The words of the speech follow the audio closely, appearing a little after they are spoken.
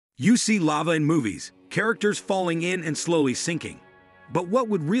You see lava in movies, characters falling in and slowly sinking. But what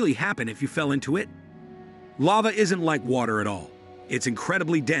would really happen if you fell into it? Lava isn't like water at all. It's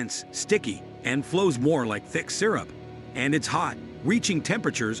incredibly dense, sticky, and flows more like thick syrup. And it's hot, reaching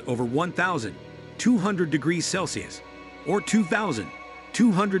temperatures over 1,200 degrees Celsius, or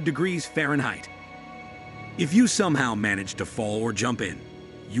 2,200 degrees Fahrenheit. If you somehow managed to fall or jump in,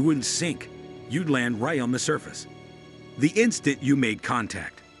 you wouldn't sink, you'd land right on the surface. The instant you made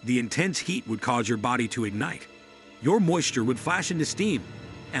contact, the intense heat would cause your body to ignite. Your moisture would flash into steam,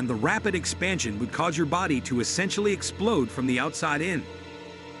 and the rapid expansion would cause your body to essentially explode from the outside in.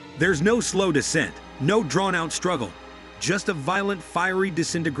 There's no slow descent, no drawn-out struggle, just a violent, fiery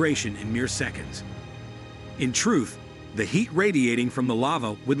disintegration in mere seconds. In truth, the heat radiating from the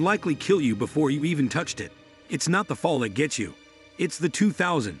lava would likely kill you before you even touched it. It's not the fall that gets you. It's the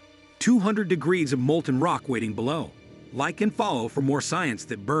 2,200 degrees of molten rock waiting below. Like and follow for more science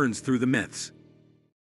that burns through the myths.